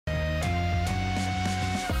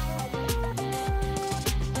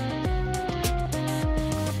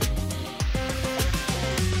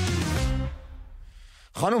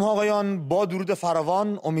خانم آقایان، با درود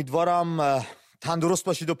فراوان، امیدوارم تندرست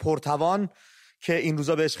باشید و پرتوان که این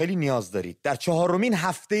روزا بهش خیلی نیاز دارید. در 4مین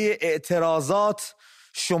هفته اعتراضات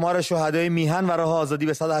شمار شهدای میهن و راه آزادی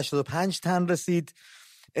به 185 تن رسید.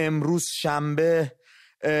 امروز شنبه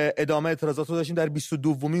ادامه اعتراضات رو داشتیم. در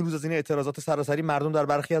 22مین روز از این اعتراضات سراسری مردم در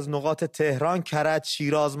برخی از نقاط تهران، کرج،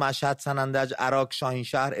 شیراز، مشهد، سنندج، عراق،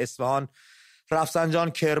 شاهینشهر، اصفهان،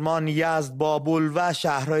 رفسنجان، کرمان، یزد، بابل و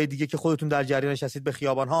شهرهای دیگه که خودتون در جریانش هستید به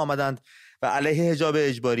خیابان‌ها آمدند و علیه حجاب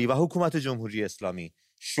اجباری و حکومت جمهوری اسلامی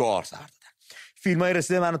شعار سر دادند. فیلم‌های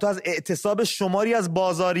رسیده من و تو از اعتصاب شماری از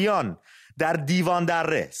بازاریان در دیوان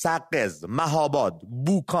دره، سقز، مهاباد،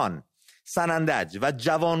 بوکان، سنندج و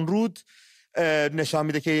جوانرود نشان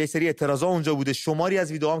میده که یک سری اعتراضا اونجا بوده. شماری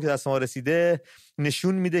از ویدیوهام که دست ما رسیده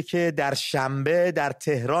نشون میده که در شنبه در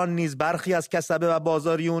تهران نیز برخی از کسبه و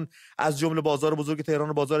بازاریون از جمله بازار بزرگ تهران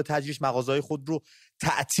و بازار تجریش مغازه‌های خود رو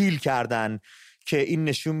تعطیل کردن که این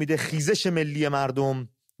نشون میده خیزش ملی مردم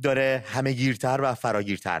داره همه‌گیرتر و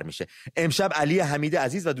فراگیرتر میشه. امشب علی حمید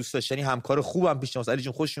عزیز و دوست داشتنی همکار خوبم پیش ماست. علی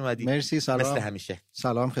جون خوش اومدی. مرسی. سلام. مثل همیشه.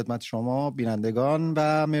 سلام خدمت شما بینندگان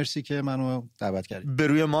و مرسی که منو دعوت کردید. به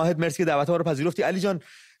روی ماهت مرسی که دعوت ما رو پذیرفتی. علی جان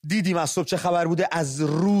دیدیم از صبح چه خبر بوده. از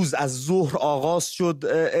ظهر آغاز شد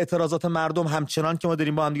اعتراضات مردم، همچنان که ما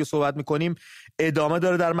داریم با هم دیگه صحبت میکنیم ادامه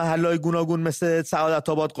داره در محله‌های گوناگون مثل سعادت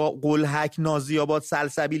آباد، قلهک، نازی آباد،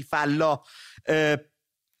 سلسبیل، فلاح،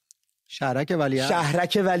 شهرک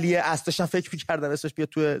ولیعصر اصلش فکر می‌کردم اسمش بیاد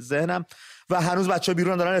تو ذهنم و هنوز بچه‌ها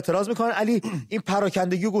بیرون دارن اعتراض میکنن. علی این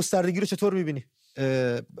پراکندگی و گستردگی رو چطور می‌بینی؟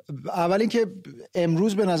 اول اینکه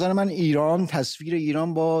امروز به نظر من تصویر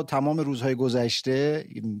ایران با تمام روزهای گذشته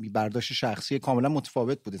برداشت شخصی کاملا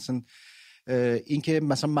متفاوت بود. مثلا اینکه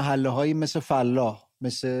مثلا محله‌هایی مثل فلاح،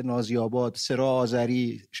 مثل نازی آباد، سرا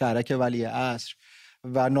آذری، شهرک ولیعصر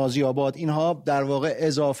و نازی آباد اینها در واقع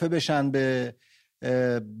اضافه بشن به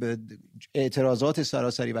اعتراضات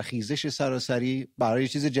سراسری و خیزش سراسری برای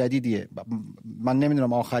چیز جدیدیه. من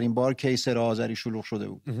نمیدونم آخرین بار کی سرا آذری شلوغ شده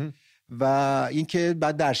بود و اینکه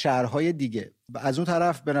بعد در شهرهای دیگه. از اون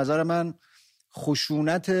طرف به نظر من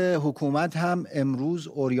خشونت حکومت هم امروز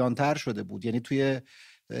عریان‌تر شده بود. یعنی توی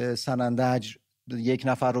سنندج یک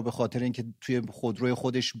نفر رو به خاطر اینکه توی خودروی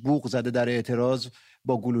خودش بوق زده در اعتراض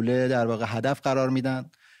با گلوله در واقع هدف قرار میدن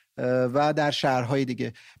و در شهرهای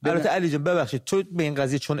دیگه. البته علی جان ببخشید تو به این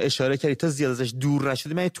قضیه چون اشاره کردی تا زیاد ازش دور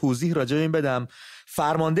نشدی من توضیح راجع به این بدم.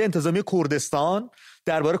 فرمانده انتظامی کردستان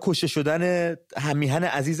درباره کشته شدن همیهن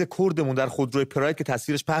عزیز کردمون در خودروی پراید که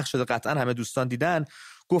تصویرش پخش شده قطعا همه دوستان دیدن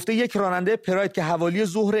گفته یک راننده پراید که حوالی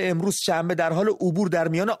ظهر امروز شنبه در حال عبور در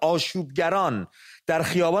میان آشوبگران در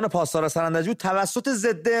خیابان پاسداران سنندج بود توسط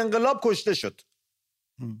ضد انقلاب کشته شد.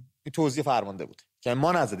 این توضیح فرمانده بود که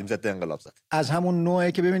ما نزدیم، ضد انقلاب زد. از همون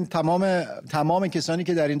نوعه که ببین تمام کسانی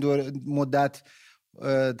که در این مدت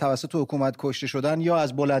توسط حکومت کشته شدن یا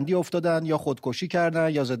از بلندی افتادن یا خودکشی کردن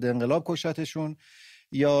یا ضد انقلاب کشتشون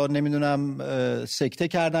یا نمیدونم سکته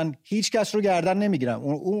کردن، هیچ کس رو گردن نمیگیرن.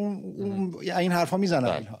 این حرفا میزنن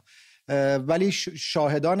اینها، ولی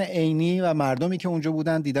شاهدان عینی و مردمی که اونجا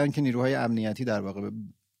بودن دیدن که نیروهای امنیتی در واقع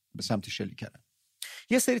به سمت شلیک کردن.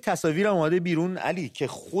 یه سری تصاویر اومده بیرون علی که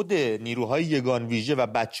خود نیروهای یگان ویژه و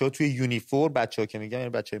بچه‌ها توی یونیفرم، بچه‌ها که میگم یعنی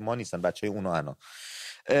بچه‌های ما نیستن، بچه‌های اونها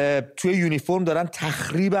توی یونیفرم دارن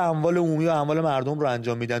تخریب اموال عمومی و اموال مردم رو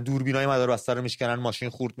انجام میدن. دوربینای مداربسته رو میشکنن، ماشین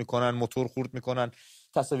خورد میکنن، موتور خورد میکنن.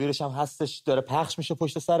 تصاویرش هم هستش داره پخش میشه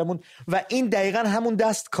پشت سرمون و این دقیقاً همون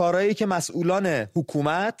دست کارهایی که مسئولان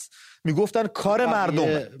حکومت میگفتن کار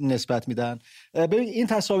مردم نسبت میدن. ببین این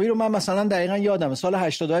تصاویر رو من مثلا دقیقاً یادمه سال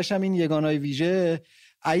 88 هم این یگانای ویژه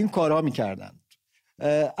این کارها میکردن.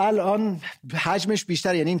 الان حجمش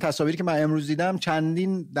بیشتر، یعنی این تصاویری که من امروز دیدم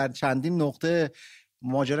در چندین نقطه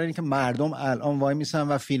ماجرا اینه که مردم الان وای میسن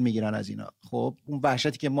و فیلم میگیرن از اینا. خب اون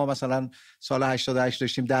وحشتی که ما مثلا سال 88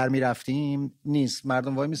 داشتیم در میرفتیم نیست،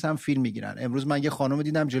 مردم وای میسن فیلم میگیرن. امروز من یه خانم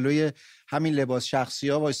دیدم جلوی همین لباس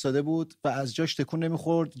شخصی‌ها وایساده بود و از جاش تکون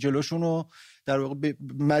نمیخورد، جلوشونو در واقع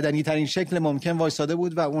مدنی ترین شکل ممکن وایساده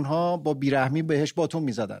بود و اونها با بیرحمی بهش باتون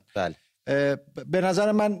میزدن. بله. به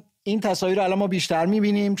نظر من این تصاویر رو الان ما بیشتر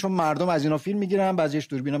میبینیم چون مردم از اینا فیلم میگیرن، بعضیش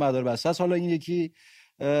دوربین مداربسته است، حالا این یکی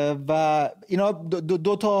و اینا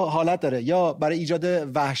دو تا حالت داره، یا برای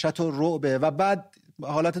ایجاد وحشت و رعب و بعد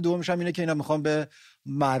حالت دومش هم اینه که اینا میخوان به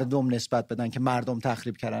مردم نسبت بدن که مردم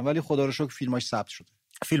تخریب کردن، ولی خدا رو شکر فیلماش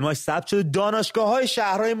ثبت شده. دانشگاه‌های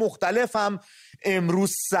شهرهای مختلف هم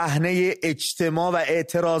امروز صحنه اجتماع و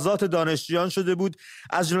اعتراضات دانشجویان شده بود،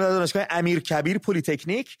 از جمله دانشگاه امیرکبیر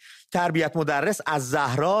پلی‌تکنیک، تربیت مدرس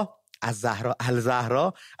الزهرا،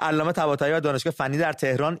 علامه طباطبایی و دانشگاه فنی در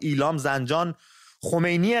تهران، ایلام، زنجان،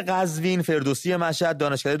 خمینی قزوین، فردوسی مشهد،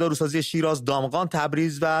 دانشکده داروسازی شیراز، دامغان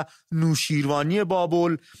تبریز و نوشیروانی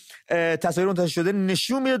بابل. تصاویر منتشر شده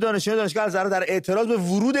نشون میده دانشجویان دانشگاه الزهرا در اعتراض به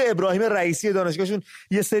ورود ابراهیم رئیسی دانشگاهشون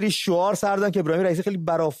یه سری شعار سر دادن که ابراهیم رئیسی خیلی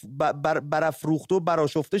برافروخته و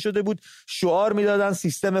برآشفته شده بود. شعار میدادن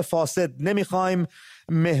سیستم فاسد نمیخوایم،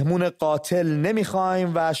 مهمون قاتل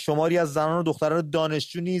نمیخوایم و شماری از زنان و دختران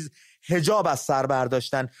دانشجو نیز حجاب از سر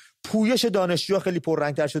برداشتن. پویش دانشجوها خیلی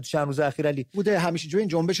پررنگ‌تر شد چند روز اخیر. علی بوده همیشه جو این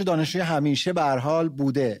جنبش دانشجوی همیشه به هر حال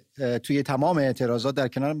بوده توی تمام اعتراضات در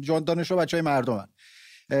کنار دانشجو بچهای مردمن.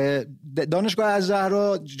 دانشگاه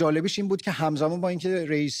الزهرا جالبیش این بود که همزمان با اینکه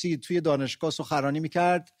رئیسی توی دانشگاه سخنرانی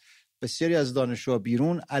میکرد بسیاری از دانشجوها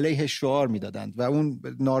بیرون علیه شعار میدادند و اون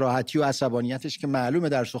ناراحتی و عصبانیتش که معلومه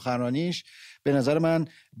در سخنرانیش به نظر من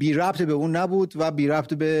بی ربط به اون نبود و بی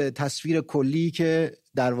ربط به تصویر کلی که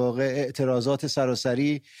در واقع اعتراضات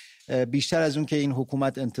سراسری بیشتر از اون که این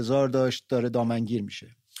حکومت انتظار داشت داره دامنگیر میشه،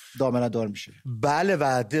 دامنه‌دار میشه. بله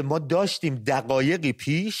و ما داشتیم دقایقی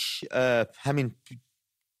پیش، همین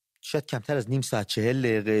شاید کمتر از نیم ساعت 40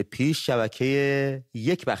 دقیقه پیش، شبکه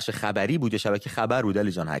یک بخش خبری بود، شبکه خبر بود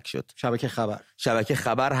علی جان، هک شد. شبکه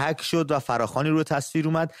خبر هک شد و فراخوانی روی تصویر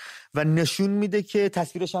اومد و نشون میده که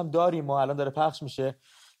تصویرش هم داریم ما الان داره پخش میشه،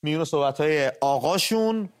 میونه صحبت‌های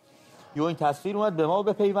آقاشون. یو این تصویر اومد به ما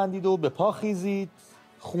بپیوندید و به پا خیزید،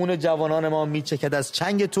 خون جوانان ما میچکد از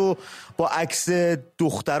چنگ تو، با عکس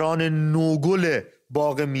دختران نوگل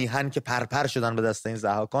باغ میهن که پرپر شدن به دست این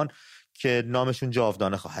ضحاکان که نامشون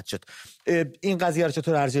جاودانه خواهد شد. این قضیه رو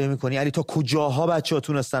چطور ارزیابی می‌کنی علی؟ تا کجاها بچه‌ها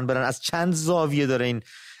تونستن برن؟ از چند زاویه داره این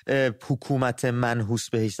حکومت منحوس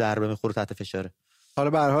بهش ضربه می‌خوره، تحت فشاره؟ حالا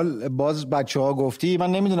به هر حال باز بچه‌ها گفتی،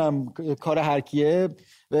 من نمیدونم کار هر کیه.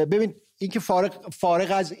 ببین این که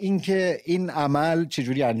فارغ از این که این عمل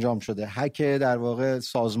چجوری انجام شده، هک در واقع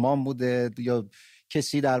سازمان بوده یا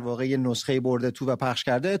کسی در واقع یه نسخه برده تو و پخش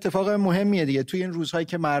کرده، اتفاق مهمیه دیگه. توی این روزهایی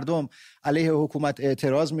که مردم علیه حکومت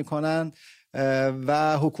اعتراض میکنن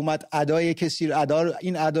و حکومت ادای کسی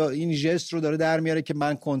این ژست رو داره در میاره که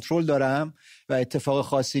من کنترل دارم و اتفاق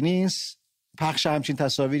خاصی نیست، پخش همچین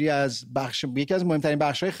تصاویری از یکی از مهمترین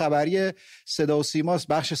بخش‌های خبری صدا و سیماست،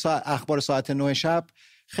 بخش اخبار ساعت 9 شب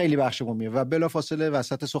خیلی بخش مهمیه و بلافاصله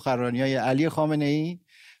وسط سخنرانی‌های علی خامنه‌ای،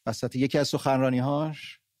 وسط یکی از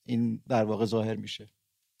سخنرانی‌هاش این در واقع ظاهر میشه.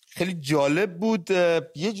 خیلی جالب بود.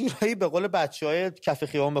 یه جورایی به قول بچهای کف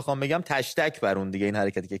خیابان بخوام بگم تشتک برون دیگه این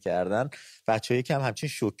حرکتی که کردن. بچه‌ها که همچین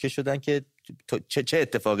شوکه شدن که چه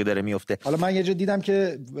اتفاقی داره میفته. حالا من یه جا دیدم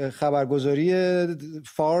که خبرگزاری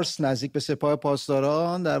فارس نزدیک به سپاه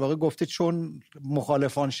پاسداران در واقع گفته چون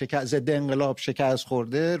مخالفان ضد انقلاب شکست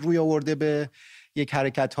خورده، روی آورده به یک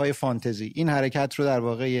حرکت‌های فانتزی. این حرکت رو در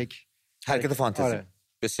واقع یک حرکت فانتزی. آره.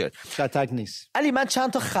 بسیار شتک نیست. علی من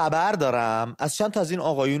چند تا خبر دارم از چند تا از این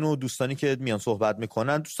آقایون و دوستانی که میان صحبت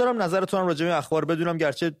میکنن. دوست دارم نظرتون هم راجع به اخبار بدونم،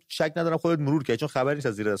 گرچه شک ندارم خودت مرور کنی چون خبری نیست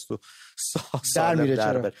از زیر دست تو در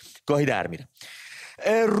میره. گاهی در میره.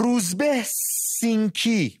 روزبه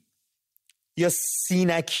سینکی یا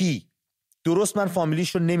سینکی، درست من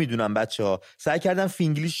فامیلیش رو نمیدونم بچه‌ها، سعی کردم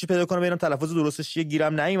فینگلیشش پیدا کنم ببینم تلفظ درستش چیه،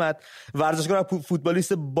 گیرم نیومد. ورزشکار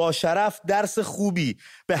فوتبالیست با شرف، درس خوبی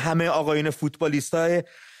به همه آقایون فوتبالیستای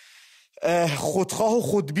خودخواه و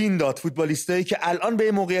خودبین داد، فوتبالیستایی که الان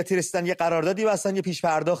به موقعیتی رسیدن، یه قراردادی بستن، یه پیش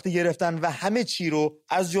پرداختی گرفتن و همه چی رو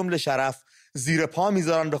از جمله شرف زیر پا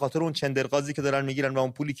میذارن به خاطر اون چندرغازی که دارن میگیرن و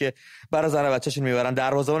اون پولی که برای زن و بچه‌شون میبرن.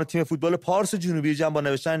 دروازه‌بان تیم فوتبال پارس جنوبی جنب با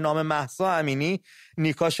نوشتن نام مهسا امینی،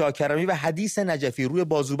 نیکا شاکرمی و حدیث نجفی روی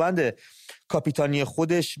بازوبند کاپیتانی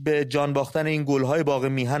خودش به جان باختن این گل‌های باغ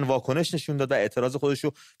میهن واکنش نشون داد و اعتراض خودش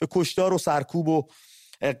رو به کشتار و سرکوب و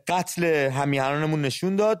قتل همیهنانمون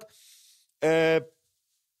نشون داد.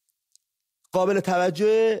 قابل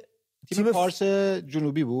توجه تیم پارس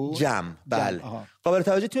جنوبی بود بله. قابل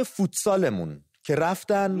توجه تیم فوتسالمون که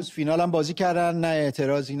رفتن روز فینال هم بازی کردن، نه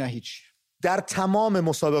اعتراضی نه هیچ. در تمام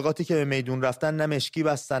مسابقاتی که به میدون رفتن نه مشکی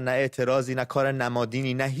بستن، نه اعتراضی، نه کار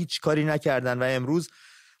نمادینی، نه هیچ کاری نکردن. و امروز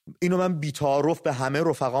اینو من بی‌تعارف به همه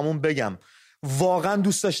رفقامون بگم، واقعا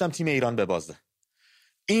دوست داشتم تیم ایران ببازه.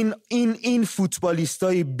 این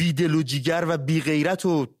فوتبالیستای بی‌دل و جیگر و بی‌غیرت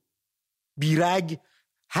و بیرگ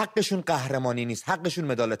حقشون قهرمانی نیست، حقشون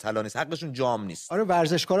مدال طلا نیست، حقشون جام نیست. آره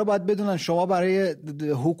ورزشکارا باید بدونن شما برای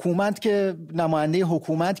حکومت که نماینده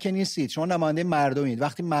حکومت که نیستید، شما نماینده مردمید.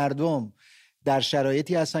 وقتی مردم در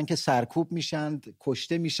شرایطی هستن که سرکوب میشن،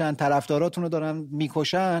 کشته میشن، طرفداراتون رو دارن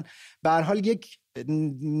میکشن، به هر حال یک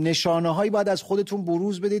نشانه هایی باید از خودتون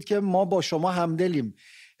بروز بدید که ما با شما همدلیم.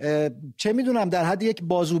 چه میدونم در حد یک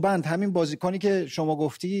بازوبند، همین بازیکنی که شما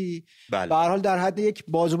گفتی بله. به هر حال در حد یک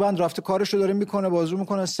بازوبند رفته کارشو داره میکنه، بازو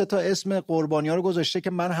میکنه، 3 تا اسم قربانی‌ها رو گذاشته که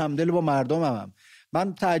من همدل با مردمم.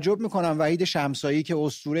 من تعجب میکنم وحید شمسایی که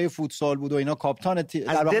اسطوره فوتسال بود و اینا، کاپیتان از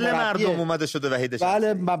دل مردم اومده شده وحید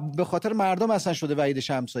شمسایی. بله، به خاطر مردم اصلا شده وحید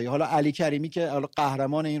شمسایی. حالا علی کریمی که حالا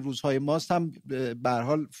قهرمان این روزهای ماست هم به هر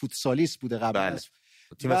حال فوتسالیست بوده قبل از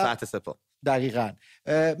تیم فتح سپاه. دقیقاً.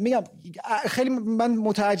 میگم خیلی من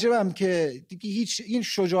متعجبم که هیچ این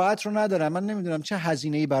شجاعت رو ندارم. من نمیدونم چه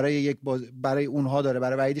هزینه‌ای برای اونها داره،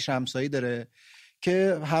 برای وحید شمسایی داره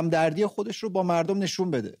که همدردی خودش رو با مردم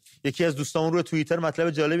نشون بده. یکی از دوستامون رو توییتر مطلب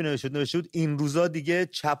جالبی نوشته بود این روزا دیگه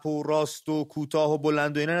چپ و راست و کوتاه و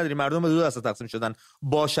بلند و اینا نداری، مردم به دو دسته تقسیم شدن،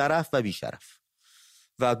 با شرف و بی شرف،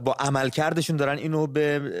 و با عملکردشون دارن اینو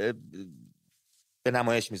به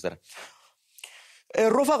نمایش میذارن.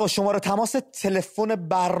 رفقا شماره تماس تلفن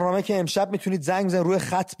برنامه که امشب میتونید زنگ بزنید روی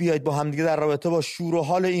خط بیاید با همدیگه در رابطه با شور و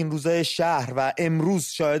حال این روزای شهر و امروز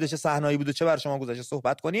شاهد چه صحنه‌ای بوده چه بر شما گذشته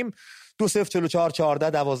صحبت کنیم. 2044 14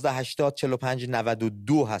 12 80 45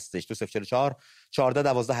 92 هستش. 2044 14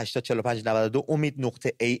 12 80 45 92.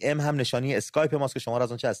 امید.am هم نشانی اسکایپ ماست که شما را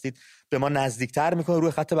از اونچه هستید به ما نزدیکتر میکنه.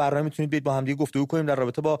 روی خط برنامه میتونید بیاید با همدیگه گفتگو کنیم در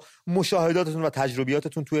رابطه با مشاهداتتون و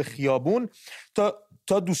تجربیاتتون توی خیابون.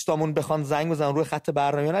 تا دوستامون بخوان زنگ بزنن روی خط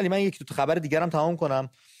برنامه. علی من یک دو تا خبر دیگرم تمام کنم.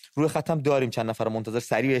 روی خطم داریم چند نفر منتظر،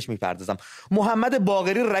 سریع بهش میپردازم. محمد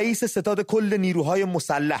باقری رئیس ستاد کل نیروهای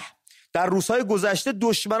مسلح در روزهای گذشته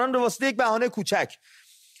دشمنان به واسطه یک بهانه کوچک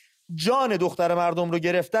جان دختر مردم رو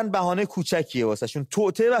گرفتن. بهانه کوچکیه واسهشون،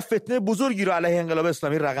 توطئه و فتنه بزرگی رو علیه انقلاب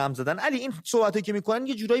اسلامی رقم زدن. علی این صحبتی که میکنن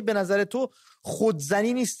یه جورایی به نظر تو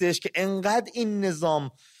خودزنی نیستش که انقدر این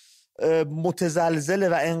نظام متزلزله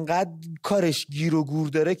و انقدر کارش گیر و گور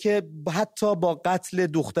داره که حتی با قتل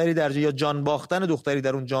دختری در یا جان باختن دختری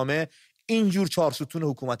در اون جامعه اینجور چارستون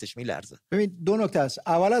حکومتش میلرزه؟ ببین دو نکته است.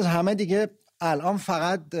 اول از همه دیگه الان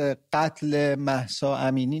فقط قتل مهسا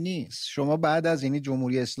امینی نیست. شما بعد از این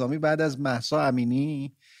جمهوری اسلامی بعد از مهسا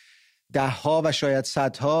امینی دهها و شاید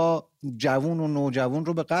صدها جوون و نوجوان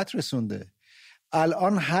رو به قتل رسونده.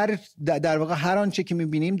 الان در واقع هر آنچه که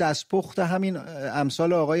میبینیم دستپخت همین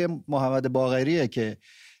امثال آقای محمد باقریه که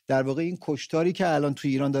در واقع این کشتاری که الان تو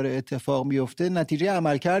ایران داره اتفاق میفته نتیجه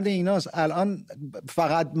عملکرد ایناست. الان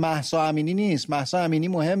فقط مهسا امینی نیست، مهسا امینی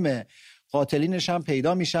مهمه، قاتلینش هم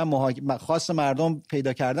پیدا میشن، خاص مردم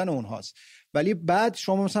پیدا کردن اونهاست، ولی بعد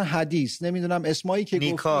شما مثلا حدیث نمیدونم اسمایی که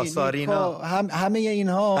نیکا، سارینا، همه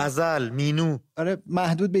اینها غزل، مینو، آره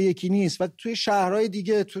محدود به یکی نیست. و توی شهرهای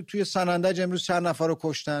دیگه توی سنندج امروز چند نفر رو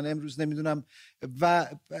کشتن، امروز نمیدونم، و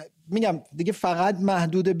میگم دیگه فقط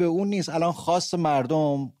محدود به اون نیست. الان خاص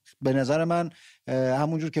مردم به نظر من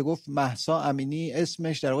همونجور که گفت مهسا امینی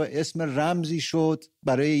اسمش در واقع اسم رمزی شد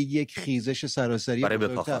برای یک خیزش سراسری برای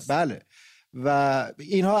بپاخست. بله، و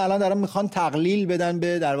اینها الان دارن میخوان تقلیل بدن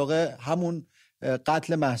به در واقع همون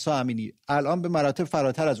قتل مهسا امینی. الان به مراتب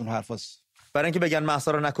فراتر از اون حرفاست. برای اینکه بگن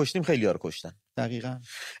مهسا رو نکشتیم خیلی ها رو کشتن. دقیقاً.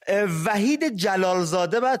 وحید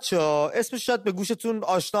جلالزاده بچه‌ها اسمش شاید به گوشتون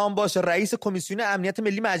آشنا هم باشه، رئیس کمیسیون امنیت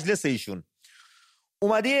ملی مجلس، ایشون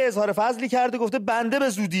اومده اظهار فضلی کرده، گفته بنده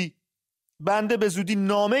به زودی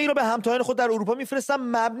نامه ای رو به همتایان خود در اروپا میفرستم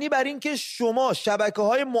مبنی بر این که شما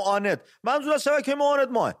شبکه‌های معاند، منظور از شبکه معاند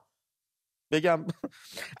ماه بگم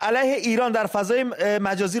علیه ایران در فضای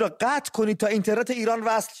مجازی را قطع کنید تا اینترنت ایران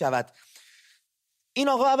وصل شود. این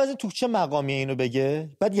آقا عوض تو چه مقامیه اینو بگه؟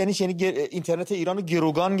 بعد یعنی اینترنت ایران رو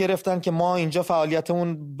گروگان گرفتن که ما اینجا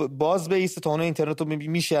فعالیتمون باز بیسته تا اون اینترنت رو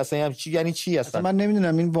میشه اصلا یعنی چی اصلا من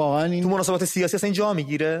نمیدونم این واقعا این تو مناسبات سیاسی اصلا این جا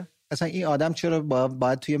میگیره؟ اصلا این آدم چرا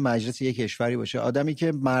باید توی مجلس یک کشوری باشه؟ آدمی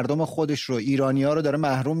که مردم خودش رو، ایرانی‌ها رو داره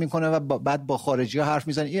محروم میکنه و بعد با خارجی‌ها حرف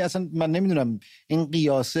میزنه. این اصلا من نمیدونم این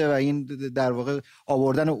قیاسه و این در واقع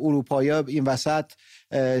آوردن اروپایی‌ها این وسط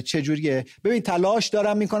چجوریه. ببین تلاش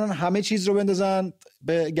دارن میکنن همه چیز رو بندازن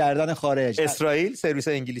به گردن خارج. اسرائیل، سرویس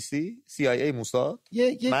انگلیسی، CIA، موساد،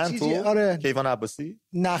 یه چیزی آره کیوان عباسی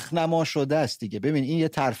نخنما شده است دیگه. ببین این یه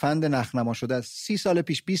ترفند نخنما شده است. 30 سال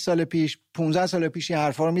پیش، 20 سال پیش، 15 سال پیش این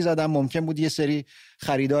حرفا رو میزدن، ممکن بود یه سری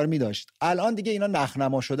خریدار میداشت. الان دیگه اینا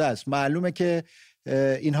نخنما شده است. معلومه که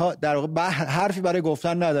اینها در واقع حرفی برای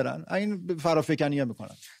گفتن ندارن، این فرافکنی‌ها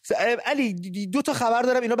میکنن. علی دو تا خبر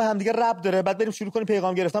دارم، اینا به هم دیگه ربط داره، بعد بریم شروع کنیم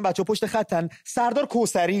پیغام گرفتن. بچه‌ها پشت خطن. سردار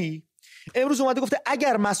کوثری امروز اومده گفته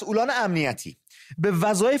اگر مسئولان امنیتی به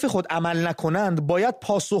وظایف خود عمل نکنند باید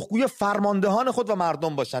پاسخگوی فرماندهان خود و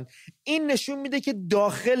مردم باشند. این نشون میده که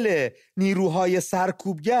داخل نیروهای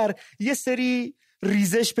سرکوبگر یه سری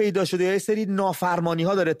ریزش پیدا شده یا یه سری نافرمانی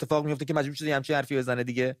ها داره اتفاق میفته که مجبور شده همچین حرفی بزنه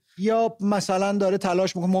دیگه؟ یا مثلا داره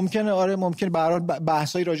تلاش میکنه، ممکنه به هر حال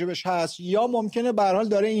بحثای راجبش هست، یا ممکنه به هر حال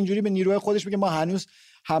داره اینجوری به نیروی خودش بگه ما هنوز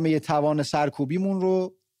همه توان سرکوبیمون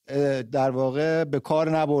رو در واقع به کار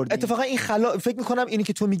نبردیم. اتفاقا این فکر میکنم اینی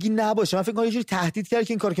که تو میگی نباشه، من فکر میکنم یه جوری تهدید کرد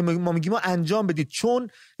که این کار که ما میگیم انجام بدید، چون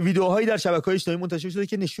ویدیوهایی در شبکه‌های اجتماعی منتشر شده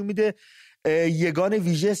که نشون میده یگان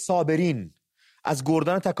ویژه صابرین از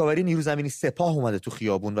گردان تکاوری نیرو زمینی سپاه اومده تو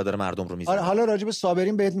خیابون و داره مردم رو میزنه. حالا راجع به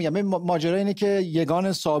صابرین بهت میگم، ماجرا اینه که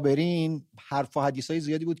یگان صابرین حرف و حدیثای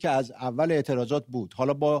زیادی بود که از اول اعتراضات بود.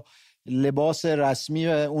 حالا با لباس رسمی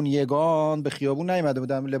اون یگان به خیابون نیومده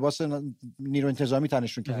بودن، لباس نیرو انتظامی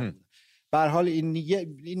تنشون کرده. به هر حال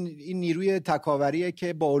این نیروی تکاوریه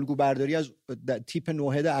که با الگو برداری از تیپ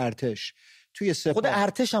نوحد ارتش توی سپاه. خود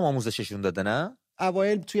ارتش هم آموزششون داده نه؟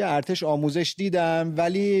 اوایل توی ارتش آموزش دیدم،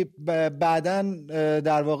 ولی بعداً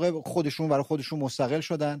در واقع برای خودشون مستقل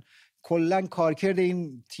شدن. کلاً کارکرد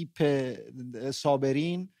این تیپ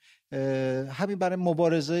صابرین همین برای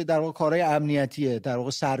مبارزه در واقع کارهای امنیتیه، در واقع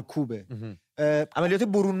سرکوبه. عملیات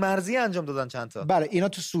برون مرزی انجام دادن چند تا. بله، اینا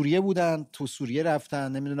تو سوریه بودن، تو سوریه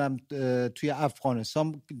رفتن، نمیدونم توی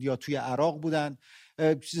افغانستان یا توی عراق بودن.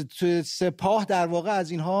 تو سپاه در واقع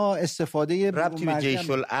از اینها استفاده ربطی به جیش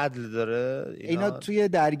العدل داره؟ اینا توی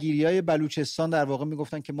درگیری‌های بلوچستان در واقع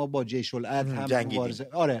میگفتن که ما با جیش العدل هم مبارزه.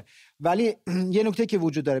 آره، ولی یه نکته که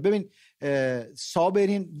وجود داره، ببین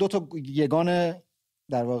صابرین دو تا یگان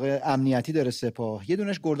در واقع امنیتی داره سپاه. یه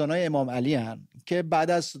دونش گردانای امام علی هن که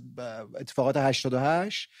بعد از اتفاقات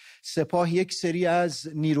 88 سپاه یک سری از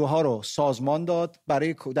نیروها رو سازمان داد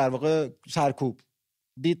برای در واقع سرکوب.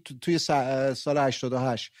 دید توی سال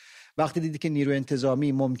 88 وقتی دیدی که نیروی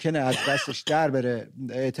انتظامی ممکنه از دستش در بره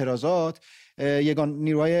اعتراضات،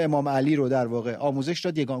 نیروهای امام علی رو در واقع آموزش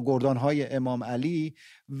داد، گردانهای امام علی.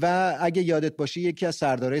 و اگه یادت باشه یکی از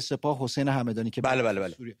سردارای سپاه حسین همدانی که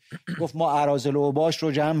بله. گفت ما اراذل و اوباش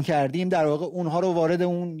رو جمع کردیم، در واقع اونها رو وارد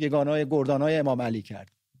اون گردانهای امام علی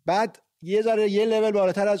کرد. بعد یه لول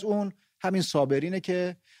بالاتر از اون همین صابرینه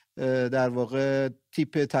که در واقع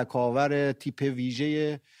تیپ تکاور، تیپ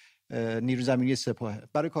ویژه نیرو زمینی سپاه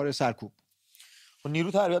برای کار سرکوب.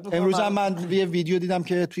 نیرو تربیت می‌کنه. امروز هم من یه ویدیو دیدم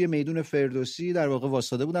که توی میدون فردوسی در واقع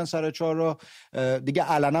واسطه بودن سر چهارراه، دیگه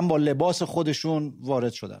علنا با لباس خودشون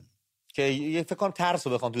وارد شدن که یه فکر کنم ترس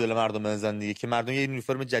رو بخوان تو دل مردم بزنن دیگه، که مردم یه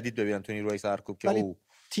یونیفرم جدید ببینن تو نیروهای سرکوب که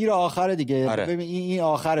تیر آخر دیگه. آره. ببین این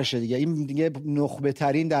آخرشه دیگه، این دیگه نخبه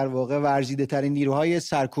ترین در واقع ورزیده ترین نیروهای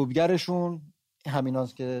سرکوبگرشون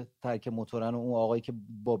همیناست که ترک موتورن و اون آقایی که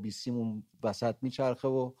با بیسیمون وسط میچرخه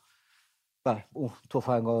و اون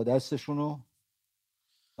تفنگ‌ها دستشونو.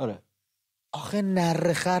 آره آخه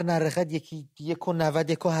نرخر یکی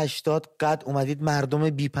 1.90 1.80 قد اومدید مردم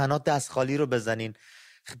بی‌پناه دست خالی رو بزنین.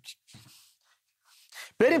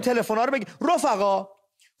 بریم تلفن‌ها رو بگیم.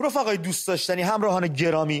 رفقای دوست داشتنی، همراهان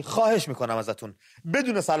گرامی، خواهش میکنم ازتون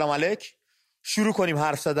بدون سلام علیک شروع کنیم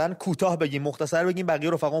حرف زدن. کوتاه بگیم، مختصر بگیم، بقیه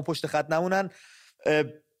رفقامون پشت خط نمونن.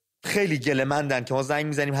 خیلی گله‌مندن که ما زنگ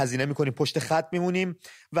میزنیم، هزینه میکنیم، پشت خط میمونیم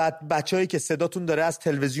و بچه‌ای که صداتون داره از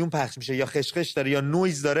تلویزیون پخش میشه یا خشخش داره یا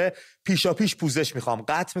نویز داره، پیشاپیش پوزش میخوام،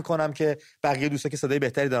 قطع میکنم که بقیه دوستا که صدای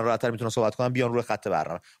بهتری دارن راحت‌تر میتونن صحبت کنن بیان روی خط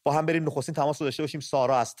برنامه. با هم بریم نخستین تماس رو داشته باشیم.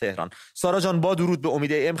 سارا از تهران. سارا جان با درود به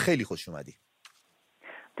امید ام، خیلی خوش اومدی.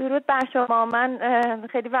 درود بر شما. من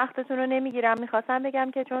خیلی وقتتون رو نمیگیرم. میخواستم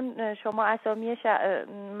بگم که چون شما اسامی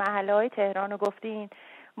محله‌های تهران رو گفتین،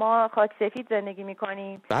 ما خاک سفید زندگی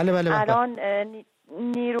میکنیم. بله. الان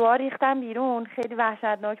نیروها ریختن بیرون، خیلی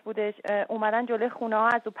وحشتناک بودش. اومدن جلوی خونه ها،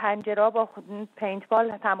 از پنجره با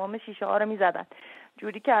پینتبال تمام شیشه ها رو میزدن،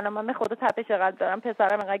 جوری که الان من به خدا تپش قلب دارم.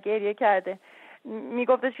 پسرم اینقدر گریه کرده،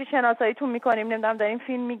 میگفتش که شناساییتون میکنیم، نمیدونم داریم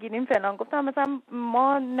فیلم میگیریم فلان. گفتم مثلا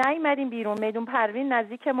ما نیومدیم بیرون، میدون پروین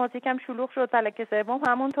نزدیک ما یکم شلوغ شد، فلک سوم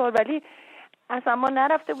همونطور، ولی اصلا ما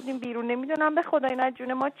نرفته بودیم بیرون. نمیدونم به خدا اینا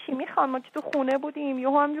جون ما چی میخوان. ما که تو خونه بودیم،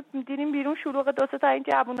 یهو هم دیدیم بیرون شلوغ، دو سه تا این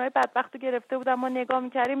جوونای بدبختو گرفته بودن. ما نگاه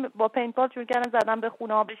میکردیم، با پینتبال شروع کردن زدن به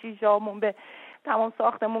خونه ها، به شیشه هامون، به تمام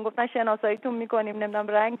ساختمون. گفتن شناساییتون میکنیم، نمیدونم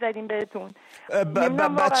رنگ زدیم بهتون.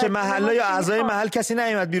 بچه محله یا اعضای محل کسی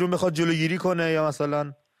نیومد بیرون بخواد جلوگیری کنه یا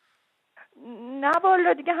مثلا؟ نه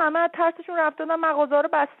والا دیگه همه از ترسشون رفته بودن، مغازه‌ها رو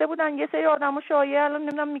بسته بودن. یه سری آدمو شایعه الان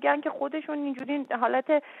نمیدونم میگن که خودشون اینجوری حالت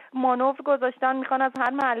مانور گذاشتن، میخوان از هر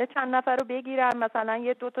محله چند نفر رو بگیرن، مثلا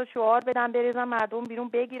یه دو تا شعار بدن بریزن مردم بیرون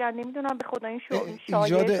بگیرن. نمیدونم به خدا این شایعه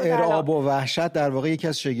ایجاد ارعاب و وحشت در واقع یکی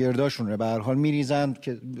از شگرداشونه. به هر حال میریزن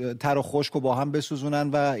که تر و خشک رو با هم بسوزونن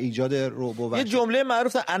و ایجاد رعب و وحشت. یه جمله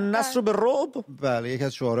معروف النصر به رعب، بله یکی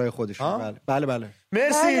از شعارهای خودشون. بله.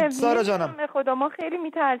 مرسی سارا جانم. به خدا ما خیلی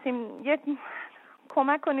میترسیم.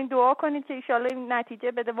 کمک کنین، دعا کنین که ایشالله این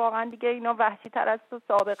نتیجه بده. واقعا دیگه اینا وحشی تر از تو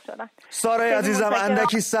سابق شدن. سارای عزیزم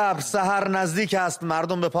اندکی صبر، سحر نزدیک است،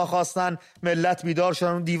 مردم به پا خواستن، ملت بیدار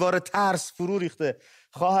شدن، اون دیوار ترس فرو ریخته.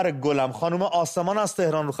 خواهر گلم خانم آسمان از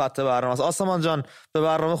تهران رو خط برنامه است. آسمان جان به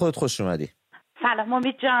برنامه خودت خوش اومدی. سلام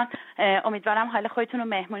امید جان، امیدوارم حال خودتون و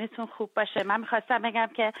مهمونیتون خوب باشه. من میخواستم بگم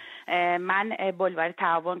که من بلوار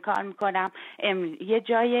تعاون کار میکنم. یه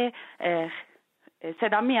جای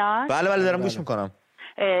صدا میاد؟ بله دارم گوش میکنم.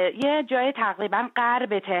 یه جای تقریبا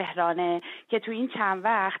غرب تهرانه که تو این چند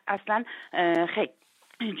وقت اصلا خیلی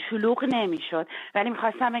شلوغ نمیشد، ولی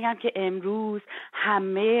میخواستم بگم که امروز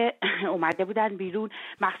همه اومده بودن بیرون،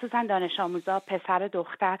 مخصوصا دانش آموزا، پسر و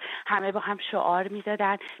دختر، همه با هم شعار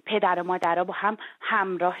میدادن، پدر و مادرها با هم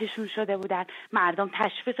همراهشون شده بودن، مردم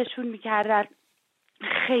تشویقشون میکردن.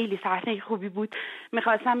 خیلی صحنه خوبی بود.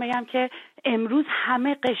 میخواستم بگم که امروز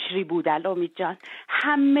همه قشری بودن امید جان،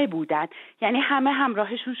 همه بودن، یعنی همه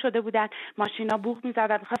همراهشون شده بودن، ماشینا بوق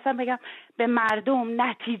میزدن. میخواستم بگم به مردم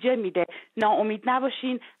نتیجه میده، ناامید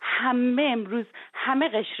نباشین، همه امروز همه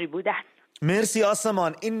قشری بودن. مرسی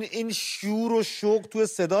آسمان. این شور و شوق توی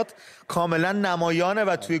صدات کاملا نمایانه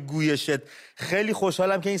و توی گویشت. خیلی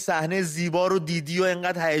خوشحالم که این صحنه زیبا رو دیدی و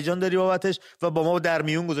اینقدر هیجان داری بابتش و با ما در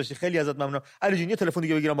میون گذاشتی. خیلی ازت ممنونم. علی جون یه تلفن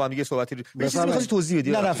دیگه بگیرم با هم دیگه صحبتی رو. می‌خواستی توضیح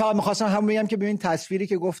بدی؟ نه فقط می‌خواستم هم بگم که ببین تصویری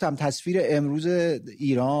که گفتم، تصویر امروز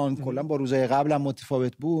ایران کلا با روزهای قبل هم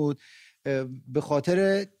متفاوت بود، به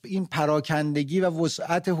خاطر این پراکندگی و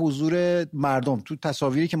وسعت حضور مردم. تو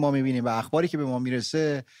تصاویری که ما می‌بینیم و اخباری که به ما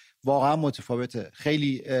میرسه واقعا متفاوته.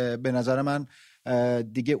 خیلی به نظر من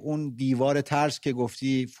دیگه اون دیوار ترس که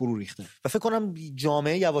گفتی فرو ریخته و فکر کنم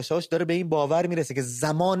جامعه یواش یواش داره به این باور میرسه که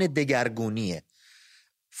زمان دگرگونیه،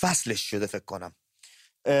 فصلش شده. فکر کنم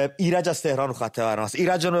ایرج از تهران رو خط برنامه است.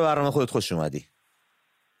 ایرج جان به برنامه خودت خوش اومدی.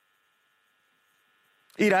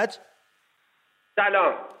 ایرج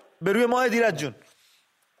سلام. به روی ماه ایرج جون.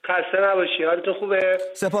 خسته نباشی، حالتون خوبه؟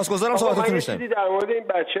 سپاسگزارم. صحبتتون میشنم. من در مورد این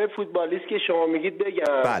بچه فوتبالیست که شما میگید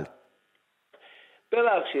بگم. بله.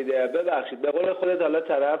 ببخشید به قول خودت حالا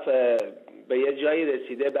طرف به یه جایی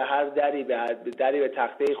رسیده، به هر دری به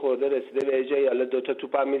تخته خورده رسیده، به یه جایی حالا دوتا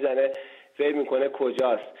توپم میزنه، فکر میکنه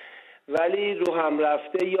کجاست، ولی رو هم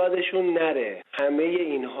رفته یادشون نره. همه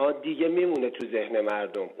اینها دیگه میمونه تو ذهن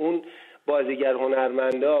مردم. اون بازیگر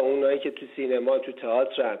هنرمندا، اونایی که تو سینما، تو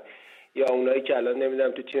تئاترن، یا اونایی که الان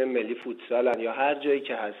نمیدونم تو تیم ملی فوتسالن یا هر جایی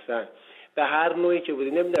که هستن، به هر نوعی که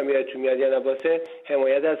بودی، نمیدونم یادتون میاد یا نه، واسه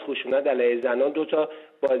حمایت از خشونت علیه زنان 2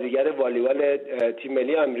 بازیگر والیبال تیم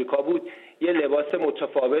ملی آمریکا بود، یه لباس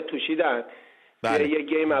متفاوت پوشیدن، یه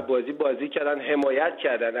گیم بازی کردن، حمایت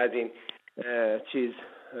کردن از این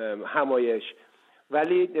همایش.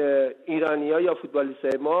 ولی ایرانی‌ها یا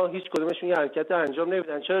فوتبالیستای ما هیچ کدومشون یه حرکت انجام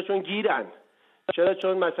نمیدن. چرا؟ چون گیرن. چرا؟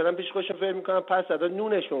 چون مثلا پیش خودشون فکر میکنن پس ادا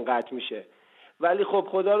نونشون قطع میشه. ولی خب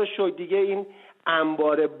خدا رو شکر دیگه این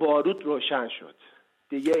انبار بارود روشن شد.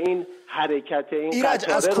 دیگه این حرکت این ایرج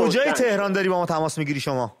از کجای تهران داری با ما تماس میگیری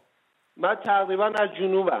شما؟ من تقریبا از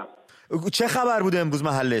جنوبم. چه خبر بوده امروز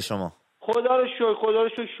محله شما؟ خدا رو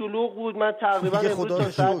شکر شلوغ بود. من تقریبا امروز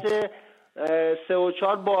تا ساعت 3 و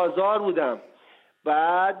 4 بازار بودم.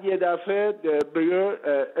 بعد یه دفعه به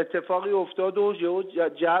اتفاقی افتاد و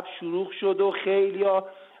جب شروع شد و خیلیا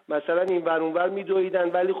مثلا این ور اون ور میدویدن،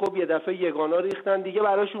 ولی خب یه دفعه یگانا ریختن، دیگه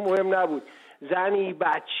براشون مهم نبود، زنی،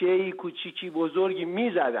 بچه‌ای، کوچیکی، بزرگی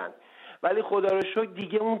میزدن، ولی خدا رو شکر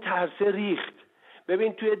دیگه اون ترسه ریخت.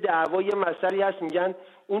 ببین توی دعوا یه مسئله هست، میگن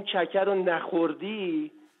اون چکر رو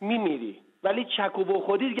نخوردی میمیری، ولی چکو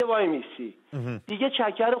بخوردی دیگه وای میسی. دیگه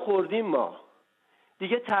چکر خوردیم ما،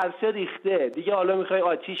 دیگه ترسه ریخته، دیگه حالا میخوای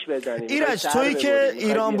آتیش بزنی. ایرج تویی که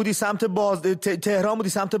ایران بودی سمت تهران بودی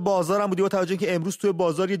سمت بازار هم بودی، با توجه که امروز توی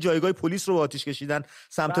بازار یه جایگاه پلیس رو با آتیش کشیدن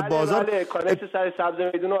سمت بازار. بله کانکس سر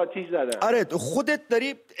سبز میدون آتیش زدن. آره خودت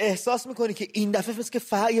داری احساس میکنی که این دفعه فکر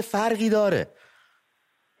که یه فرقی داره؟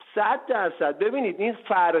 100%. ببینید این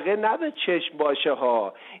فرقه نه به چشم باشه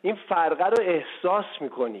ها، این فرقه رو احساس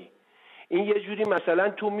میکنی. این یه جوری مثلا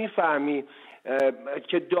تو میفهمی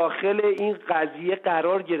که داخل این قضیه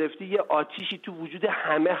قرار گرفتی، یه آتیشی تو وجود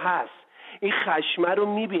همه هست، این خشمه رو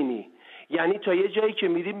میبینی. یعنی تا یه جایی که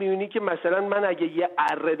میری میبینی که مثلا من اگه یه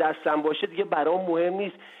اره دستم باشه دیگه برام مهم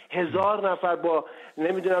نیست 1000 نفر با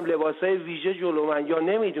نمیدونم لباسای ویژه جلو من یا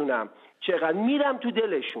نمیدونم چقدر، میرم تو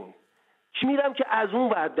دلشون، میرم که از اون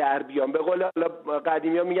ور در بیام. به قول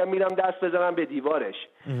قدیمی‌ها میگم میرم دست بزنم به دیوارش.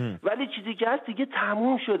 ولی چیزی که هست دیگه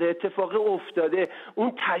تموم شده، اتفاق افتاده،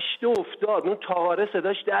 اون تشته افتاد، اون طاره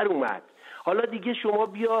صداش در اومد. حالا دیگه شما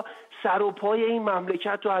بیا سر و پای این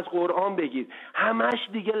مملکت رو از قرآن بگیر، همش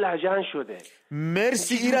دیگه لجن شده.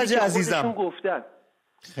 مرسی ایرج عزیزم. گفتن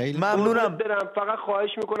خیلی ممنونم. برم. فقط خواهش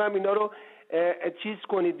میکنم اینا رو چیز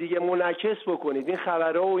کنید دیگه، منعکس بکنید، این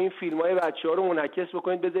خبرها و این فیلم‌های بچه‌ها رو منعکس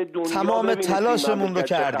بکنید، بذارید دنیا تمام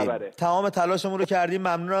تلاشمون رو کردیم.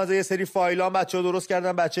 ممنون از یه سری فایل‌ها بچه‌ها درست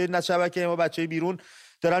کردن، بچه‌ای نه شبکه ما، بچه‌ای بیرون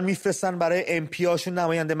دارن میفرستن برای ام پی هاشون،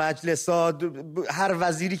 نماینده مجلس‌ها، هر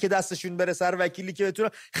وزیری که دستشون برسه، هر وکیلی که بتونه.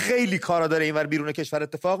 خیلی کارا داره اینور بیرون کشور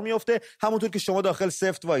اتفاق میفته، همونطور که شما داخل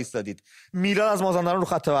سفت وایستادید. میلاد از مازندران رو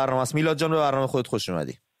خط برنامه است. میلاد جان به برنامه خودت خوش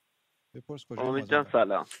اومدی. امید جان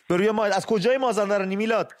سلام. بروی ما از کجای مازندرانی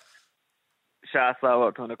میلاد؟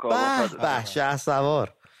 شهرسوار تونه کار. به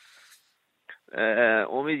شهرسوار.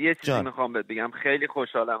 امید یه چیزی میخوام بهت بگم، خیلی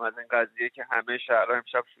خوشحالم از این قضیه که همه شهرها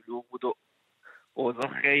امشب شلوغ بود و اوضاع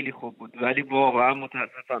خیلی خوب بود، ولی واقعا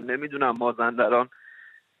متاسفم نمیدونم مازندران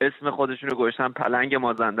اسم خودشونو گذاشتن پلنگ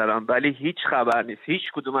مازندران، ولی هیچ خبر نیست هیچ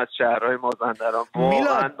کدوم از شهرهای مازندران.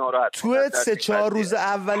 واقعا ناراحت. تو 3-4 روز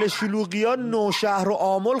اول شلوغی‌ها نوشهر و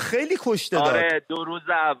آمل خیلی کشته داد. آره 2 روز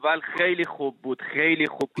اول خیلی خوب بود، خیلی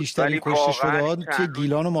خوب بود، بیشتری کشته شدن توی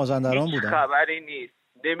گیلان و مازندران بودن. خبری نیست،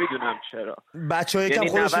 نمیدونم چرا. بچه‌ها یکم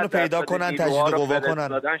خودشونو پیدا کنن، تجدید قوا کنن.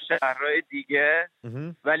 دادن شهرهای دیگه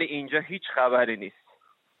ولی اینجا هیچ خبری نیست.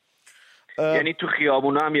 یعنی تو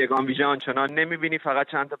خیابونا هم یگان ویژه آنچنان نمیبینی، فقط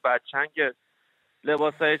چند تا بچه‌ن که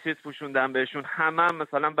لباسای چیز پوشوندن بهشون، هم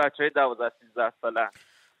مثلا بچهای 12-13 ساله.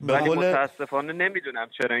 ولی متاسفانه نمیدونم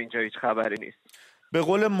چرا اینجا هیچ خبری نیست. به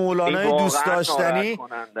قول مولانای دوست داشتنی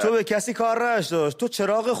تو به کسی کار نداشت، تو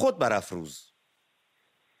چراغ خود برافروز.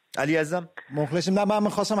 علی عزیزم مخلصیم. نه من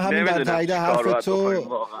می‌خواستم همین در تایید حرف تو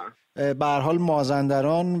به هر حال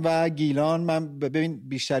مازندران و گیلان، من ببین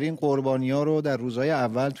بیشترین قربانی‌ها رو در روزهای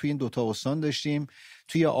اول توی این دوتا استان داشتیم.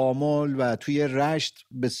 توی آمل و توی رشت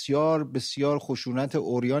بسیار بسیار خشونت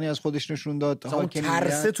عریانی از خودش نشون داد.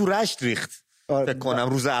 ترسه تو رشت ریخت فکر کنم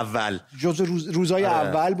روز اول، جز روزهای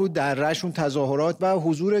اول بود در رشت، اون تظاهرات و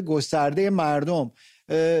حضور گسترده مردم.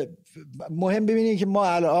 مهم ببینید که ما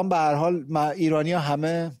الان به هر حال ایرانی‌ها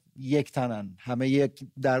همه یک تنن، همه یک،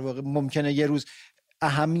 در واقع ممکنه یه روز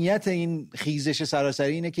اهمیت این خیزش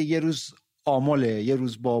سراسری اینه که یه روز آمله، یه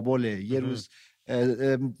روز بابله، یه روز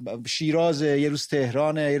شیرازه، یه روز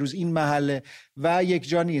تهرانه، یه روز این محله و یک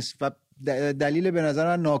جا نیست. و دلیل به نظر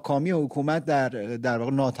من ناکامی حکومت در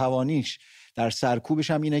واقع ناتوانیش در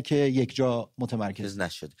سرکوبش هم اینه که یک جا متمرکز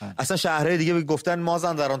نشد. اصلا شهرهای دیگه گفتن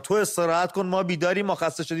مازندران تو استراحت کن، ما بیداریم، ما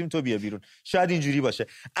خسته شدیم، تو بیا بیرون. شاید اینجوری باشه.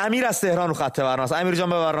 امیر از تهران رو خط برنامه است. امیر جان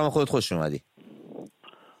به برنامه خودت خوش اومدی.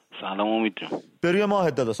 سلام امید جان. بروی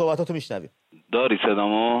ماهت دادا صحبتاتو میشنویم. داری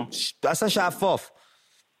صدامو؟ اصلا شفاف.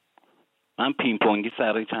 من پینگ پونگی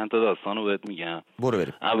سر چند تا داستانو بهت میگم. برو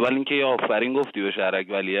بریم. اول اینکه یه آفرین گفتی به شهرک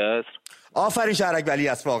ولیعصر. آفرین شهرک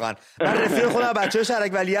ولیعصر، واقعا من رفیق خودم بچه‌های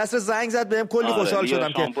شهرک ولیعصر زنگ زد بهم، کلی خوشحال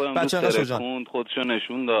شدم که بچه‌ها شجاعن خودشو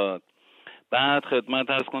نشون داد. بعد خدمت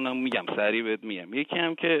عرض کنم میگم سریع بهت میگم، یکی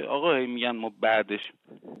هم که آقا میگن ما بعدش.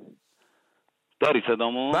 داری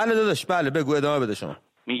صدامو؟ بله داداش، بله بگو ادامه بده شما.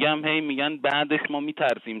 میگن بعدش ما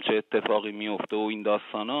میترسیم چه اتفاقی میفته و این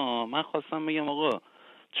داستانا. من خواستم بگم آقا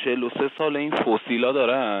 43 سال این فسیلا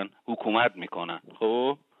دارن حکومت میکنن،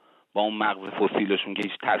 خب با اون مغز فسیلشون که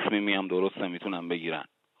هیچ تصمیمی هم درست نمیتونن بگیرن.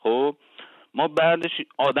 خب ما بعدش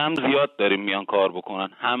آدم زیاد داریم میان کار بکنن،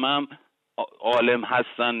 هم عالم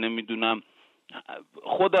هستن، نمیدونم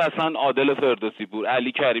خود اصلا عادل فردوسی پور،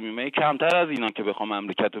 علی کریمی، من کمتر از اینا که بخوام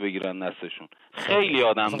مملکت رو بگیرن دستشون. خیلی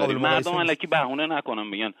آدم داریم. مردم الکی بهونه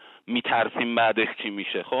نکنن بگن میترسیم بعدش چی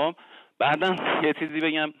میشه. خب بعدم یه چیزی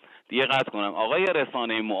بگم دیگه قطع کنم، آقای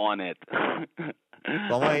رسانه معاند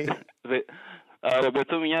به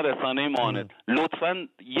تو میگن رسانه معاند، لطفاً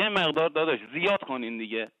یه مقدار داداش زیاد کنین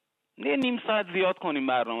دیگه، نه نیم ساعت زیاد کنیم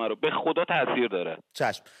برنامه رو، به خدا تاثیر داره.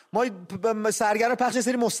 چشم. ما سرگرم پخش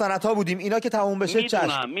سری مستندها بودیم، اینا که تموم بشه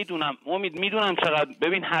چشم. میدونم امید، میدونم چقدر.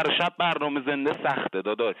 ببین هر شب برنامه زنده سخته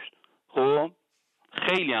داداش، خب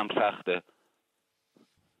خیلی هم سخته.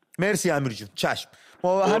 مرسی امیر جون. چشم.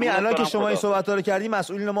 ما همین الان که شما این صحبت‌ها رو کردیم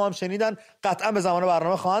مسئولین ما هم شنیدن، قطعا به زمان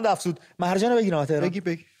برنامه خواهند افزود. مرجان بگیرم تهران.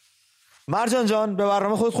 بگی. مرجان جان به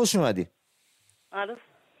برنامه خودت خوش اومدی.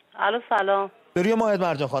 الو سلام. بروی ماهت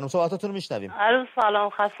مرجان خانم صحبتاتون رو میشنویم. الو سلام،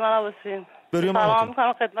 خسته نباشین. سلام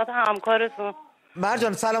میکنم خدمت همکارتون.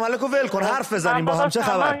 مرجان سلام علیکم، ول کن حرف بزنیم با هم. چه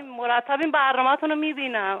خبر؟ مرتب این برنامه‌تون رو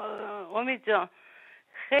میبینم امید جان،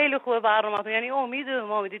 خیلی خوبه برنامه‌تون. یعنی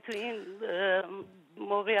امیدی تو این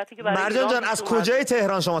موقعیتی که برای مرجان جان از کجای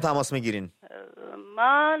تهران شما تماس میگیرین؟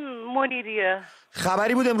 من منیریه.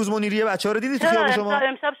 خبری بود امروز منیریه بچه‌ها رو دیدید تو خیابون شما؟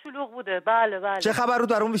 امشب شلوغ بوده. بله. چه خبر رو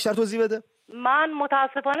در اون بیشتر توضیح بده. من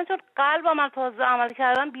متاسفانه چون قلبم من تازه عمل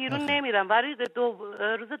کردم بیرون نمیرم، ولی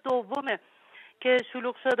روز دومه که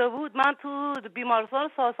شلوغ شده بود من تو بیمارستان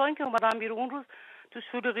ساسان که اومدم بیرون، اون روز تو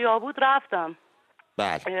شلوغیا بود رفتم.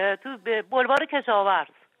 بله. تو بلوار کشاورز.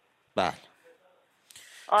 بله.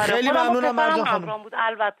 آره خیلی ممنونم مرجان خانم. بود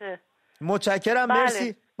البته. متشکرم. بله.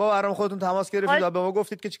 مرسی با برنامه خودتون تماس گرفتید و به ما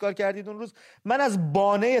گفتید که چیکار کردید اون روز. من از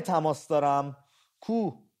بانه تماس دارم.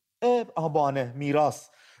 کو؟ بانه.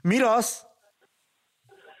 میراث.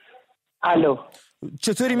 الو.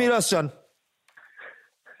 چطوری میراث جان؟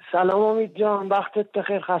 سلام امید جان، وقتت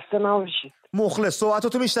بخیر، خسته نباشید. مخلص.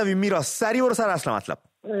 صحبتاتو میشنویم میراث. سریع برو سر اصل مطلب.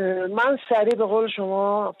 من سریع به قول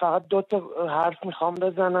شما فقط 2 حرف میخوام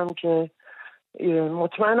بزنم که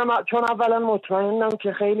مطمئنم، چون اولا مطمئنم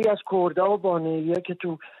که خیلی از کردها و بانه‌ای‌ها که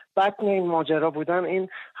تو بطن این ماجرا بودن این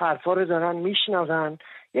حرفا رو دارن میشنون.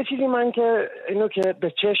 یه چیزی من که اینو که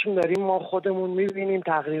به چشم داریم ما خودمون میبینیم،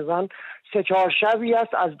 تقریبا 3-4 شبی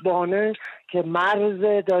است از بانه که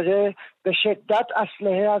مرز داره به شدت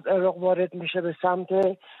اسلحه از عراق وارد میشه به سمت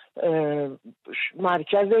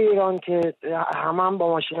مرکز ایران که هم با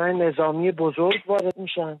ماشین‌های نظامی بزرگ وارد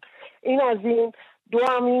میشن. این از این. دو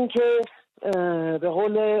هم این که به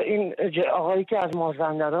قول این آقایی که از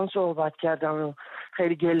مازندران صحبت کردن و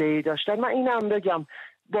خیلی گله‌ای داشتن، من اینم بگم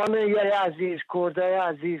بانه‌ای عزیز، کردای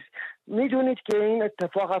عزیز، میدونید که این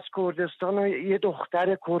اتفاق از کردستان و یه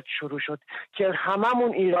دختر کرد شروع شد که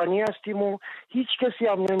هممون ایرانی هستیم و هیچ کسی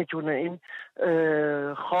هم نمیتونه این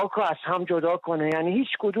خاک رو از هم جدا کنه. یعنی هیچ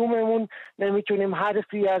کدوممون نمیتونیم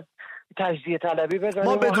حرفی از تجزیه طلبی بزنیم.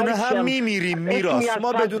 ما بدون هم میمیریم میراث.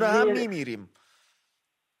 ما بدون هم میمیریم.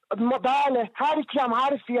 بله، هر کی هم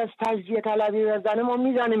حرفی از تجزیه طلبی بزنه ما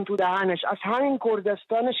میزنیم تو دهنش، از همین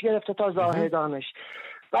کردستانش گرفته تا زاهدانش.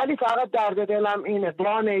 ولی فقط درد دلم اینه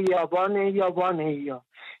بانه‌ای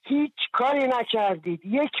هیچ کاری نکردید.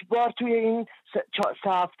 یک بار توی این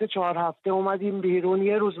 4 هفته اومدیم بیرون،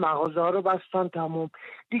 یه روز مغازه ها رو بستن، تموم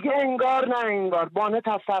دیگه. انگار نه انگار بانه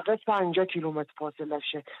تفقط 50 کیلومتر فاصله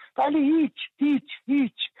شه، ولی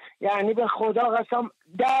هیچ. یعنی به خدا قسم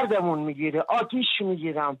دردمون میگیره، آتیش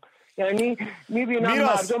میگیرم. یعنی میبینم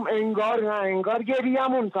مردم انگار نه انگار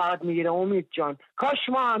گریه‌مون فقط میگیره. امید جان، کاش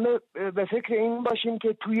ما همه به فکر این باشیم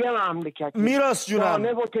که توی مملکت میراث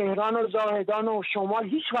جونم و تهران و زاهدان و شمال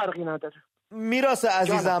هیچ فرقی نداره. میراث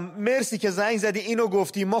عزیزم مرسی که زنگ زدی اینو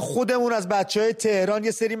گفتی. ما خودمون از بچهای تهران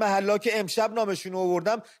یه سری محلا که امشب نامشون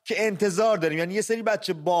آوردم که انتظار داریم، یعنی یه سری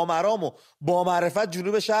بچه با مرام و با معرفت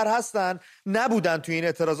جنوب شهر هستن، نبودن توی این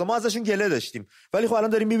اعتراضا، ما ازشون گله داشتیم، ولی خب الان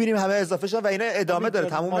داریم میبینیم همه اضافه شدن و اینا ادامه داره،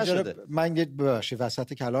 تموم نشده. من ببخشید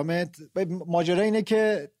وسط کلامت، ماجرا اینه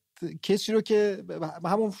که کسی رو که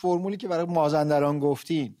همون فرمولی که برای مازندران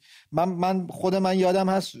گفتین، من خود من یادم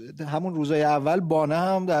هست همون روزای اول بانه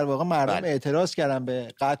هم در واقع مردم اعتراض کردن به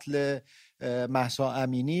قتل مهسا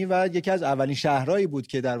امینی و یکی از اولین شهرهایی بود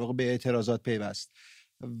که در واقع به اعتراضات پیوست.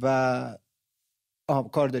 و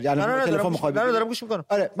کار داری الان تلفن می‌خوای؟ نه دارم گوش می‌کنم.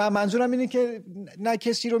 آره، من منظورم اینه که نه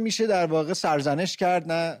کسی رو میشه در واقع سرزنش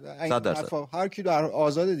کرد، نه هر کی در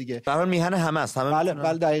آزاده دیگه. به هر حال میهن همه است، همه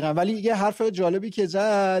بله دقیقاً. ولی یه حرف جالبی که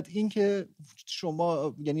زد این که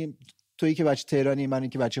شما، یعنی تویی که بچه تهرانی، منی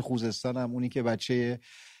که بچه خوزستانم، اونی که بچه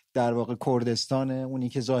در واقع کردستانه، اونی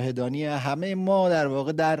که زاهدانیه، همه ما در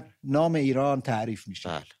واقع در نام ایران تعریف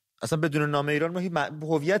میشیم. بله. اصلا بدون نام ایران ما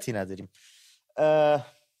هویتی نداریم.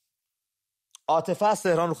 عاطفه از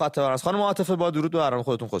تهران رو خط است. خانم عاطفه با درود به برنامه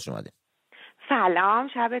خودتون خوش اومدید. سلام،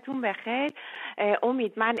 شبتون بخیر.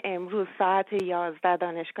 امید، من امروز ساعت 11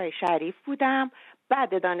 دانشگاه شریف بودم.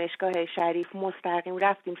 بعد دانشگاه شریف مستقیم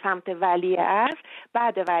رفتیم سمت ولیعصر.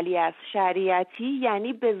 بعد ولیعصر شریعتی،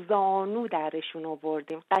 یعنی به زانو درشون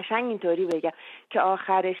آوردیم. قشنگ اینطوری بگم که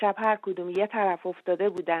آخر شب هر کدوم یه طرف افتاده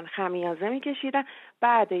بودن، خمیازه میکشیدن.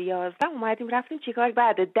 بعد 11 اومدیم رفتیم چیکار،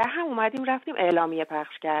 بعد 10 هم اومدیم رفتیم اعلامیه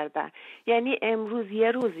پخش کردن. یعنی امروز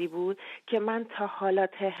یه روزی بود که من تا حالا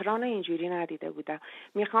تهران اینجوری ندیده بودم.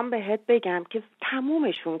 میخوام بهت بگم که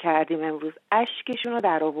تمومشون کردیم امروز، اشکشون رو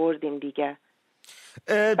در آوردیم دیگه.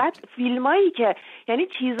 بعد فیلمایی که، یعنی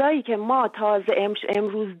چیزایی که ما تازه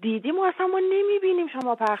امروز دیدیم و اصلا ما نمیبینیم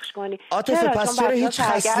شما پخش کنی. عاطفه پس چرا هیچ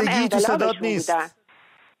خستگی تو صدات نیست؟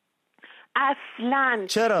 اصلا.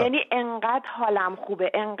 چرا؟ یعنی انقدر حالم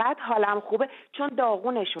خوبه چون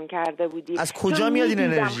داغونشون کرده بودی. از کجا میاد این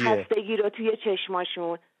انرژیه؟ خستگی رو توی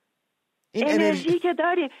چشماشون. این انرژی که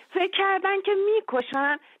داریم، فکر کردن که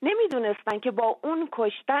میکشن، نمیدونستن که با اون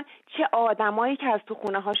کشتن چه آدمایی که از تو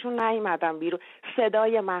خونه هاشون نیومدن بیرون.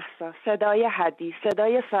 صدای مهسا، صدای حدیث،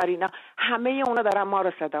 صدای سارینا، همه اونا دارن ما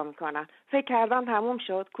رو صدا میکنن. فکر کردن تموم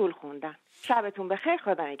شد، کول خوندن. شبتون بخیر،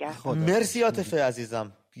 خدا نگهدار. مرسی عاطفه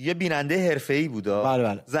عزیزم. یه بیننده حرفه‌ای بود.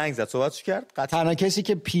 بله. زنگ زد، صحبتش کرد. تنها کسی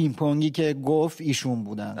که پینگ پونگی که گفت ایشون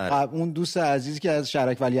بودن. اون دوست عزیزی که از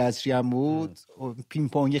شهرک ولیعصری هم بود، پینگ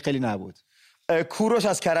پونگی خیلی نبود. کوروش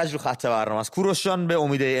از کرج رو خط برنامه است. کوروش جان به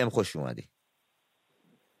امید ام خوش اومدی.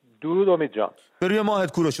 درود امید جان. بروی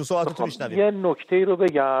ماهت کوروش صحبتتون میشنویم. یه نکته رو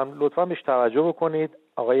بگم لطفا بهش توجه بکنید.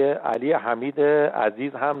 آقای علی حمید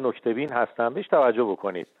عزیز هم نکته بین هستن، بهش توجه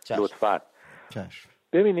بکنید لطفا.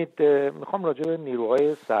 ببینید میخوام راجع به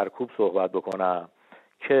نیروهای سرکوب صحبت بکنم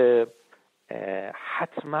که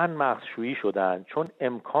حتما مغزشویی شدن، چون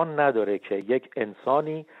امکان نداره که یک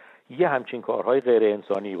انسانی یه همچین کارهای غیر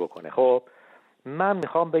انسانی بکنه. خب من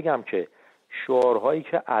میخوام بگم که شعارهایی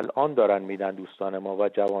که الان دارن میدن دوستان ما و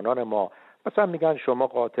جوانان ما، مثلا میگن شما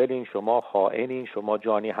قاتلین، شما خائنین، شما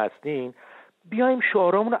جانی هستین، بیایم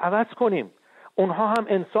شعارامون رو عوض کنیم. اونها هم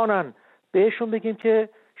انسانن، بهشون بگیم که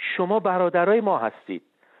شما برادرای ما هستید،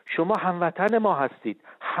 شما هموطن ما هستید،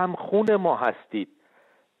 همخون ما هستید.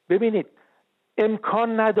 ببینید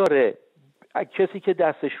امکان نداره کسی که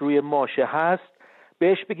دستش روی ماشه هست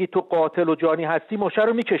بهش بگی تو قاتل و جانی هستی ماشه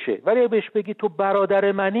رو میکشه، ولی بهش بگی تو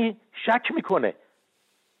برادر منی شک میکنه.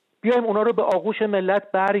 بیایم اونا رو به آغوش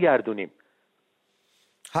ملت برگردونیم.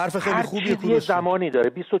 حرف خیلی خوبیه. یه زمانی داره،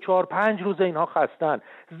 24-5 روز اینها خستن،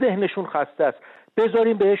 ذهنشون خسته است.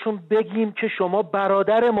 بذاریم بهشون بگیم که شما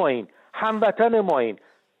برادر مایین، هموطن مایین،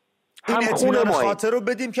 این اطمینان خاطر رو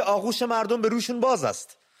بدیم که آغوش مردم به روشون باز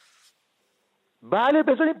است. بله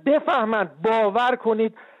بذاریم بفهمن، باور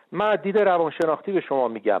کنید. من دید روانشناختی به شما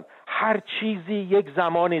میگم هر چیزی یک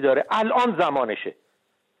زمانی داره، الان زمانشه.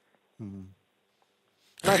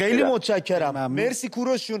 خیلی متشکرم. مرسی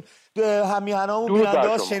کوروشون. همیهنامون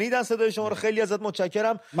بیننده شنیدن صدای شما رو، خیلی ازت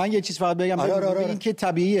متشکرم. من یه چیز فقط بگم. این که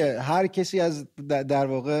طبیعیه هر کسی از در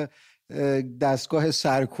واقع دستگاه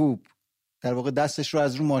سرکوب در واقع دستش رو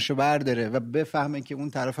از رو ماشه برداره و بفهمه که اون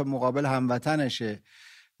طرف مقابل هموطنشه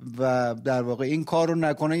و در واقع این کار رو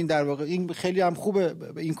نکنه. این در واقع این خیلی هم خوبه.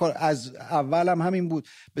 این کار از اول هم همین بود.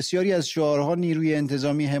 بسیاری از شعارها نیروی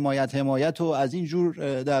انتظامی حمایت و از این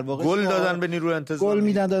جور در واقع گل دادن به نیروی انتظامی، گل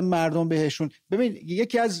میدادن مردم بهشون. ببین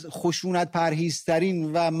یکی از خشونت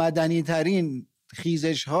پرهیزترین و مدنی ترین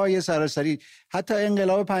خیزش های سراسری، حتی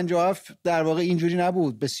انقلاب 57 در واقع اینجوری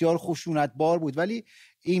نبود، بسیار خشونت بار بود، ولی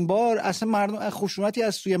این بار اصلا مردم خشونتی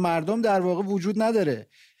از سوی مردم در واقع وجود نداره.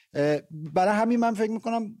 برای همین من فکر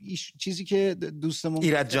میکنم چیزی که دوستمون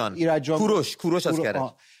ایرج جان کوروش از کرج،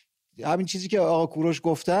 همین چیزی که آقا کوروش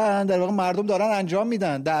گفتن در واقع مردم دارن انجام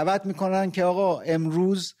میدن، دعوت میکنن که آقا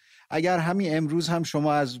امروز اگر همین امروز هم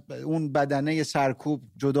شما از اون بدنه سرکوب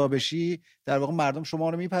جدا بشی، در واقع مردم شما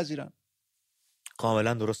رو میپذیرن.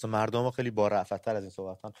 کاملا درسته. مردم خیلی با رأفت‌تر از این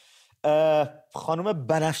صحبتان. خانم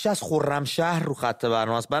بنفشه از خرمشهر رو خط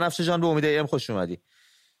برنامه است. بنفشه جان به امید ام خوش اومدی.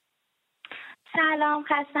 سلام،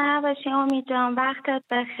 خسته نباشی امید جان، وقتت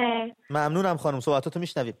بخیر. ممنونم خانم، صحبتاتو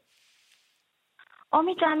میشنویم.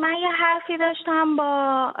 امید جان من یه حرفی داشتم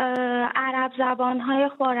با عرب زبان‌های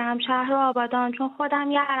خرمشهر و آبادان، چون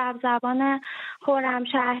خودم یه عرب زبان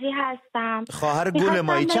خرمشهری هستم. خواهر گل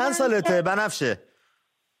مایی. چند سالته بنفشه؟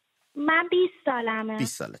 من 20 سالمه.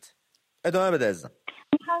 20 سالته. ادامه بده عزیزم.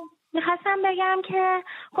 میخواستم بگم که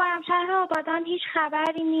خرمشهر آبادان هیچ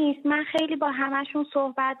خبری نیست. من خیلی با همشون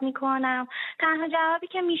صحبت میکنم. تنها جوابی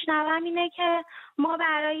که میشنوم اینه که ما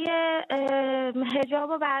برای حجاب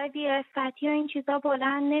و برای بی‌عفتی و این چیزا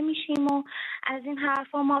بلند نمیشیم و از این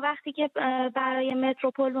حرفا. ما وقتی که برای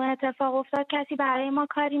متروپول اون اتفاق افتاد کسی برای ما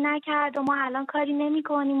کاری نکرد و ما الان کاری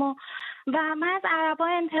نمیکنیم و من از عربا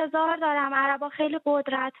انتظار دارم. عربا خیلی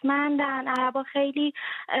قدرتمندن، عربا خیلی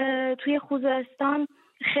توی خوزستان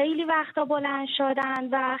خیلی وقتا بلند شدن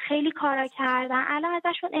و خیلی کارا کردن. الان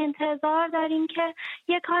ازشون انتظار داریم که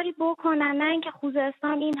یه کاری بکنن، نه اینکه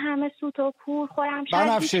خوزستان این همه سوت و کور.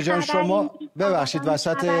 بنفشه جان شما ببخشید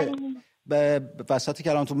وسط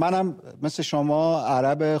کلامتون، منم مثل شما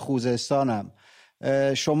عرب خوزستانم.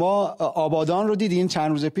 شما آبادان رو دیدین؟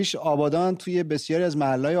 چند روز پیش آبادان توی بسیاری از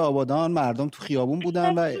محله‌های آبادان مردم تو خیابون بودن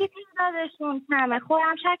و تعدادشون کمه.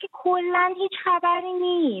 خرمشهر که کلا هیچ خبری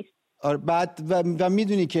نیست. بعد و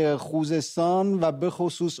میدونی که خوزستان و به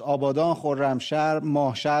خصوص آبادان، خرمشهر،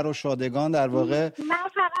 ماهشهر و شادگان در واقع. من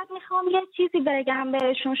فقط میخوام یه چیزی بگم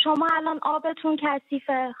بهشون. شما الان آبتون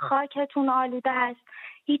کثیفه، خاکتون آلوده است،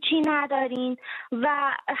 هیچی ندارین و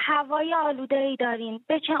هوای آلوده‌ای دارین.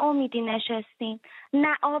 به چه امیدی نشستین؟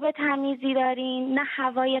 نه آب تمیزی دارین، نه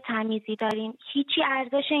هوای تمیزی دارین. هیچی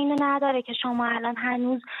ارزش اینو نداره که شما الان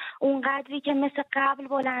هنوز اون قدری که مثل قبل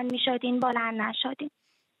بلند میشدین بلند نشدین.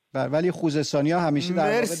 ولی خوزستانی‌ها همیشه در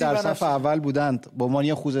واقع در صف اول بودند. با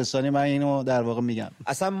عنوان خوزستانی من اینو در واقع میگم.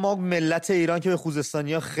 اصلا ما ملت ایران که به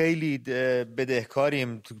خوزستانی‌ها خیلی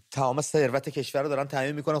بدهکاریم. تمام ثروت کشور رو دارن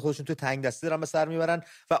تامین میکنن، خودشون تو تنگ دستی دارن به سر میبرن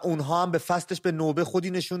و اونها هم به فصلش به نوبه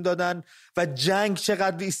خودی نشون دادن و جنگ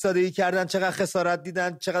چقدر ایستادگی کردن، چقدر خسارت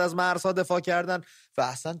دیدن، چقدر از مرزها دفاع کردن و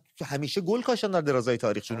اصلا همیشه گل کاشتن در درازای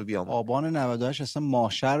تاریخ جنوبی ها. آبان 98 اصلا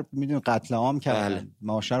ماشر میدون قتل عام کردن.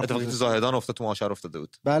 ماشر اتفاقی تو زاهدان افتاد، تو ماشر افتاده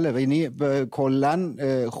بود. بله، یعنی کلا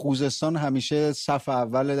خوزستان همیشه صف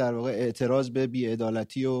اول در واقع اعتراض به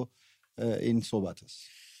بی‌عدالتی و این صحبت است.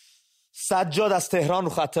 سجاد از تهران رو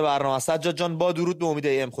خط برنامه. سجاد جان با درود، به امید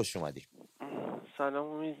ام خوش اومدی. سلام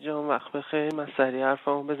امید جان، وقت بخیر. من سریع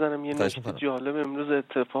حرفمو بزنم. یه نکته جالب امروز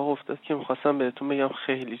اتفاق افتاد که می‌خواستم بهتون بگم،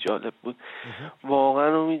 خیلی جالب بود.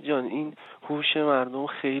 واقعا امید جان این هوش مردم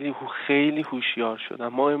خیلی هوشیار شدن.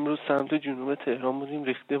 ما امروز سمت جنوب تهران بودیم،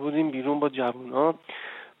 ریخته بودیم بیرون با جوونا،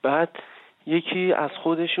 بعد یکی از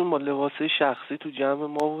خودشون با لباس شخصی تو جمع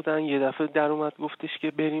ما بودن، یه دفعه در اومد گفتش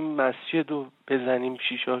که بریم مسجد رو بزنیم،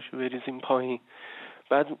 شیشاشو بریزیم پایین.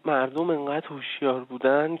 بعد مردم انقدر هوشیار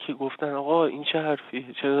بودن که گفتن آقا این چه حرفیه،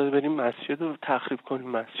 چرا بریم مسجد رو تخریب کنیم،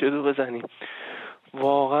 مسجد رو بزنیم.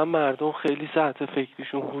 واقعا مردم خیلی سطح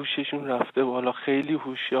فکریشون، هوششون رفته بالا، خیلی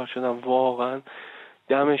هوشیار شدن. واقعا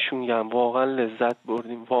دمشون گرم، واقعا لذت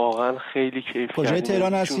بردیم، واقعا خیلی کیف کردیم. کجای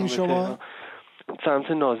تهران هستین شما؟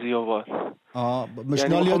 سمت نازی آباد.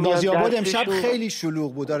 نازی آباد امشب خیلی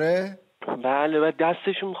شلوغ بود داره؟ بله، و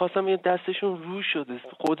دستشون می‌خواستم یه دستشون رو شده،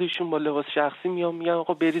 خودشون با لباس شخصی میگن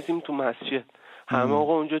آقا بریزیم تو مسجد. همه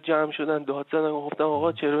آقا اونجا جمع شدن، داد زدن، گفتن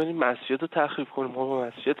آقا چرا بریم مسجد رو تخریب کنیم، ما با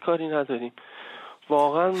مسجد کاری نداریم.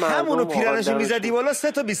 واقعا همونو پیرنشو میزدی بالا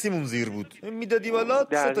 3 تا بیسیمون زیر بود، میدادی بالا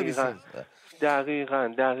 3 تا بیسیم.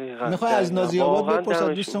 دقیقاً میخوای از نازی آباد بپرسد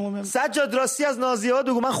دوستمون؟ سجاد راستی از نازی آباد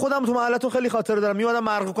بگو، من خودم تو محلتون خیلی خاطره دارم، میومدم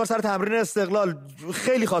مرغوب سر تمرین استقلال،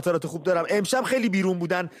 خیلی خاطرات خوب دارم. امشب خیلی بیرون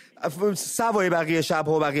بودن سوای بقیه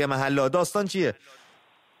شب‌ها و بقیه محله‌ها، داستان چیه؟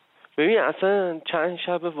 ببین اصلا چند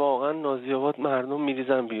شب واقعا نازی آباد مردم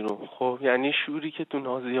میریزن بیرون. خب یعنی شوری که تو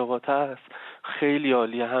نازی آباد هست خیلی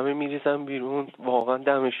عالیه، همه میریزن بیرون، واقعا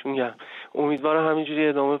دمشون گرم. امیدوارم همینجوری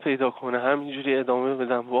ادامه پیدا کنه، همینجوری ادامه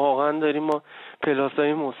بدن. واقعا داریم ما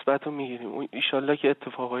پلاسای مثبت رو میگیریم، ان شاءالله که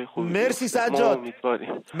اتفاقای خوبی. مرسی سجاد،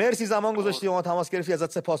 مرسی زمان گذاشتی و ما تماس گرفتی،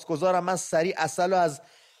 ازت سپاسگزارم. من سریع عسل رو از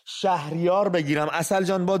شهریار بگیرم. عسل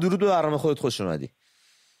جان با درود به برنامه خودت خوش اومدی.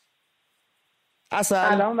 عسل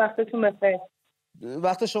سلام، وقتتون بخیر.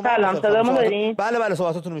 وقت شما. سلام، صدامو دارین؟ بله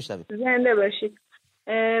صحبتاتون رو میشنویم. زنده باشید.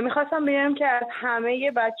 میخواستم بگم که از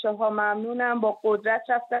همه بچه‌ها ممنونم، با قدرت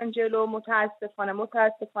رفتن جلو.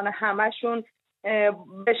 متاسفانه همشون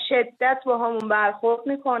به شدت با همون برخورد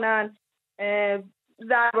میکنن.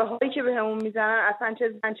 ضربه هایی که به همون میزنن اصلا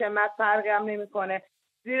چه زن چه مرد فرقی هم نمیکنه.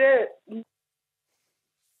 زیر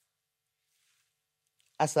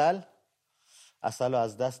عسل رو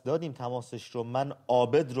از دست دادیم تماسش رو. من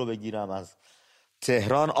عابد رو بگیرم از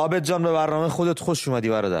تهران. عابد جان به برنامه خودت خوش اومدی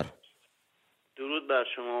برادر. درود بر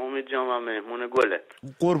شما امید جان و مهمون گلت.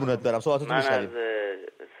 قربونت برم، صحبتتون میشنویم.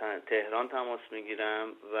 من از تهران تماس میگیرم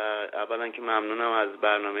و اولا که ممنونم از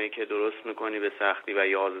برنامه‌ای که درست میکنی به سختی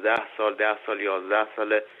و 10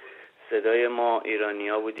 سال صدای ما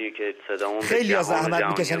ایرانی‌ها بودی که صدامون خیلی از زحمت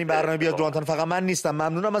میکشن این برنامه بیاد رو آنتن. فقط من نیستم.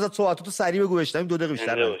 ممنونم ازت، صحبتاتو سریع بگو بشنویم، 2 دقیقه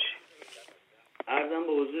بیشتر نمیشه. عرضم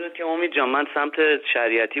به حضورت که امید جان من سمت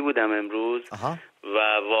شریعتی بودم امروز و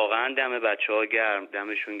واقعا دم بچه‌ها گرم،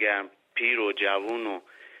 دمشون گرم، پیر و جوون و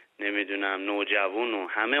نمیدونم نوجوون و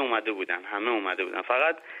همه اومده بودن.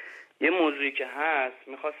 فقط یه موضوعی که هست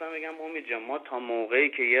میخواستم بگم امید جان، ما تا موقعی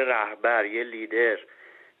که یه رهبر، یه لیدر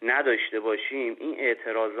نداشته باشیم این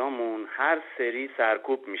اعتراضامون هر سری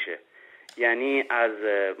سرکوب میشه. یعنی از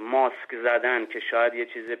ماسک زدن که شاید یه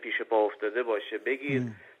چیز پیش پا افتاده باشه بگیر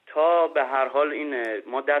تا به هر حال این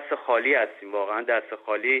ما دست خالی هستیم، واقعا دست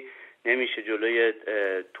خالی نمیشه جلوی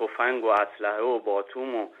تفنگ و اسلحه و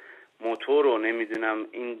باتوم و موتور و نمیدونم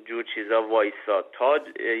این جور چیزا وایساد تا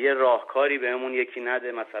یه راهکاری بهمون یکی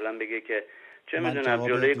نده، مثلا بگه که چه میدونم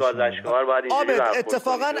جلوی گاز اشک‌آور باید اینجوری برخورد.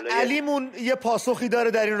 اتفاقا علیمون یه پاسخی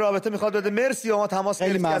داره در این رابطه میخواد بده. مرسی، ما تماس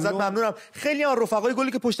گرفتیم ازت، ممنونم. خیلی از رفقای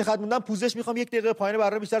گلی که پشت خط موندن پوزش میخوام، 1 دقیقه پایین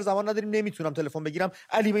برنامه، بیشتر زمان نداریم، نمیتونم تلفن بگیرم.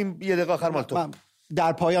 علی این 1 دقیقه آخر مال تو.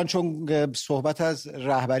 در پایان چون صحبت از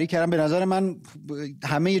رهبری کردم، به نظر من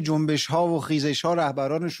همه جنبش ها و خیزش ها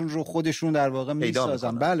رهبرانشون رو خودشون در واقع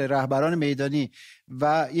میسازن. بله، رهبران میدانی، و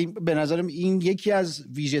این به نظرم این یکی از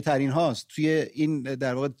ویژه ترین هاست توی این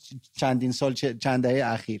در واقع چندین سال، چند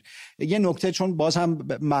دهه اخیر. یه نکته چون باز هم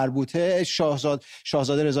مربوطه،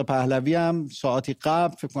 شاهزاده رضا پهلوی هم ساعتی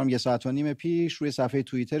قبل، فکر کنم 1.5 ساعت پیش، روی صفحه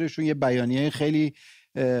توییترشون یه بیانیه خیلی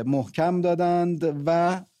محکم دادند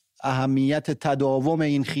و اهمیت تداوم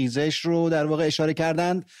این خیزش رو در واقع اشاره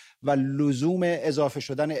کردند و لزوم اضافه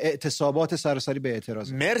شدن اعتصابات سراسری به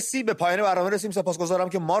اعتراض. مرسی. به پایان برنامه رسیم. سپاسگزارم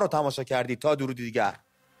که ما رو تماشا کردید. تا درودی دیگر.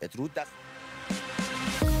 بدرود.